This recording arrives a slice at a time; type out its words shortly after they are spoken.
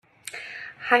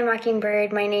Hi,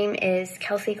 Mockingbird. My name is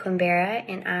Kelsey Climbera,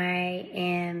 and I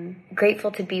am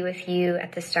grateful to be with you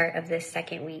at the start of this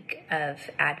second week of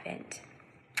Advent.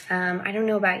 I don't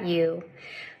know about you.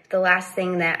 The last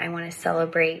thing that I want to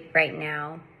celebrate right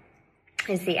now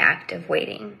is the act of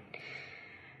waiting.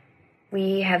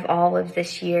 We have all of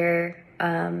this year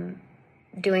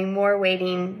doing more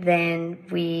waiting than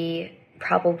we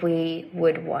probably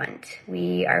would want.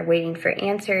 We are waiting for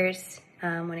answers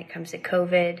when it comes to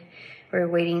COVID. We're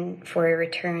waiting for a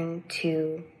return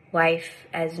to life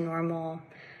as normal.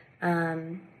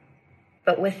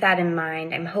 But with that in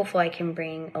mind, I'm hopeful I can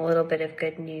bring a little bit of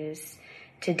good news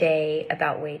today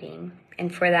about waiting.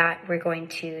 And for that, we're going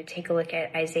to take a look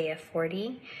at Isaiah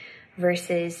 40,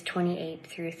 verses 28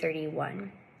 through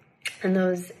 31. And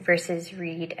those verses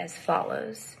read as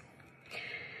follows.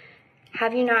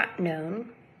 Have you not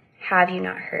known? Have you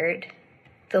not heard?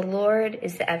 The Lord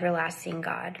is the everlasting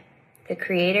God, the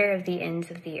creator of the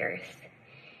ends of the earth.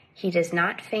 He does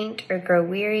not faint or grow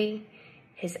weary.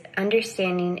 His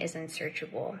understanding is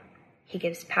unsearchable. He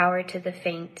gives power to the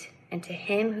faint, and to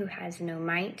him who has no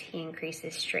might, he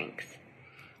increases strength.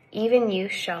 Even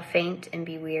youth shall faint and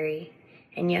be weary,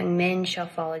 and young men shall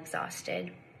fall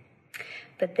exhausted.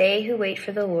 But they who wait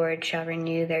for the Lord shall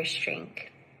renew their strength.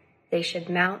 They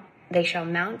shall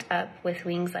mount up with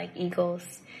wings like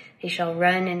eagles. They shall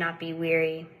run and not be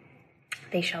weary.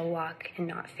 They shall walk and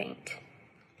not faint.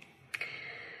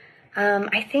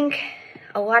 I think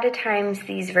a lot of times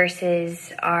these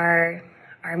verses are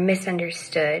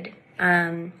misunderstood.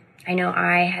 I know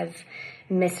I have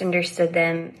misunderstood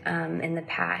them in the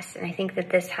past, and I think that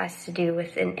this has to do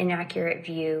with an inaccurate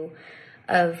view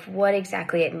of what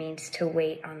exactly it means to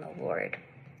wait on the Lord.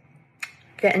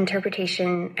 The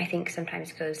interpretation, I think,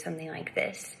 sometimes goes something like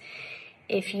this.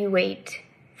 If you wait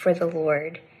for the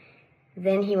Lord,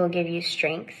 then he will give you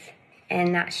strength,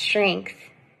 and that strength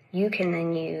you can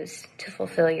then use to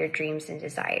fulfill your dreams and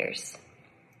desires.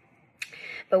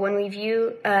 But when we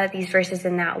view these verses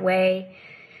in that way,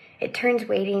 it turns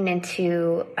waiting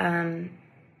into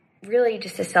really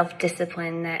just a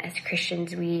self-discipline that as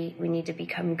Christians we need to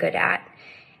become good at.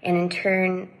 And in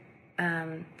turn,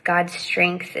 God's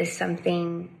strength is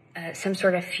something, some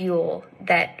sort of fuel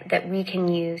that we can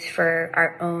use for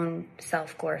our own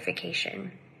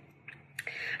self-glorification.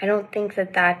 I don't think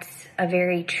that that's a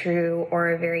very true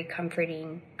or a very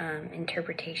comforting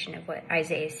interpretation of what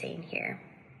Isaiah is saying here.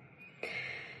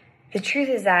 The truth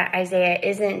is that Isaiah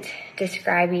isn't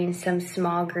describing some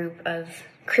small group of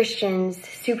Christians,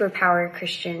 superpower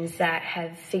Christians that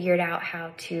have figured out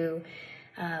how to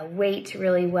wait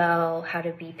really well, how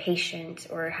to be patient,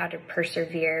 or how to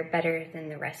persevere better than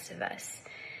the rest of us.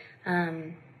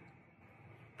 Who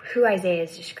Isaiah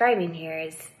is describing here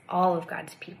is all of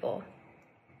God's people.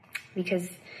 Because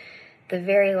the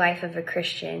very life of a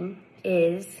Christian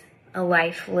is a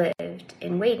life lived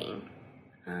in waiting.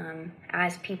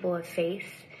 As people of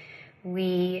faith,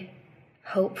 we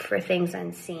hope for things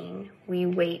unseen. We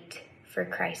wait for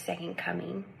Christ's second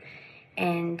coming.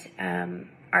 And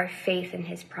our faith in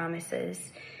his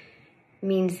promises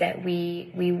means that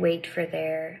we wait for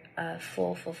their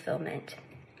full fulfillment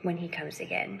when he comes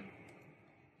again.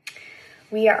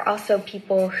 We are also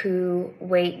people who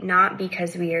wait not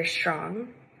because we are strong.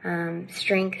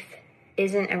 Strength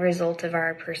isn't a result of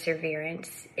our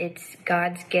perseverance. It's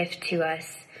God's gift to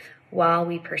us while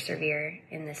we persevere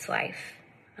in this life.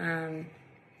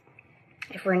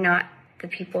 If we're not the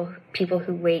people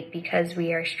who wait because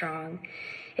we are strong,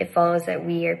 it follows that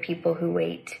we are people who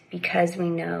wait because we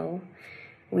know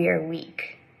we are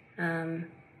weak. The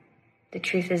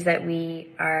truth is that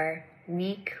we are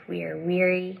weak, we are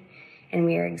weary, and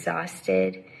we are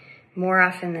exhausted more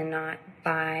often than not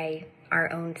by our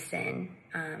own sin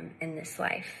in this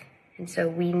life. And so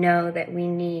we know that we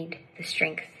need the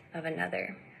strength of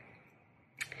another.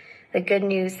 The good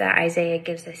news that Isaiah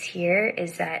gives us here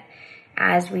is that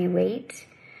as we wait,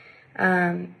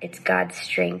 it's God's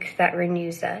strength that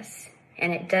renews us.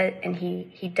 And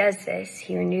he does this,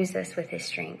 he renews us with his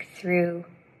strength through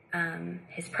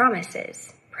his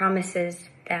promises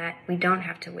that we don't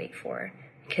have to wait for,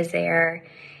 because they are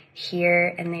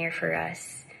here and they are for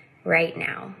us right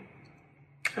now.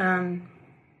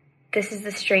 This is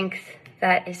the strength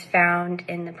that is found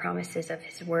in the promises of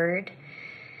his word,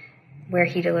 where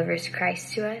he delivers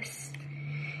Christ to us.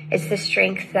 It's the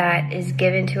strength that is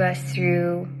given to us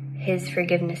through his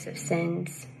forgiveness of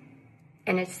sins.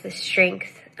 And it's the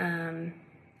strength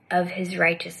of his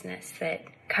righteousness that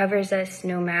covers us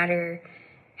no matter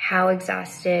how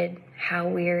exhausted, how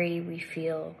weary we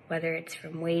feel, whether it's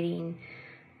from waiting,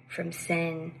 from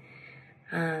sin.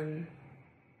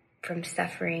 from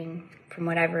suffering, from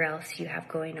whatever else you have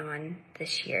going on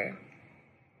this year.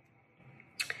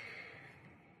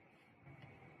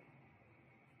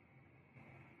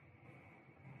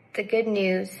 The good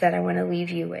news that I want to leave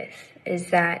you with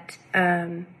is that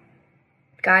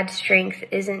God's strength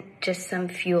isn't just some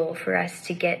fuel for us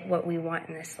to get what we want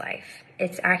in this life.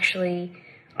 It's actually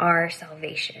our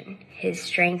salvation. His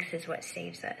strength is what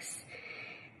saves us.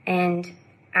 And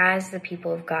as the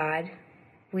people of God,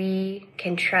 we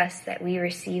can trust that we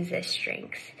receive this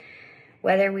strength,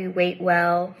 whether we wait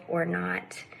well or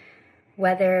not,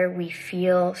 whether we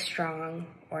feel strong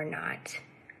or not.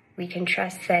 We can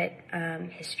trust that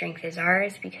his strength is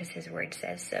ours because his word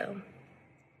says so.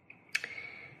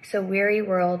 So weary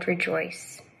world,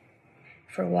 rejoice,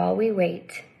 for while we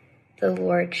wait, the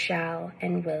Lord shall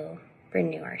and will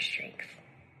renew our strength.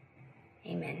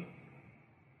 Amen.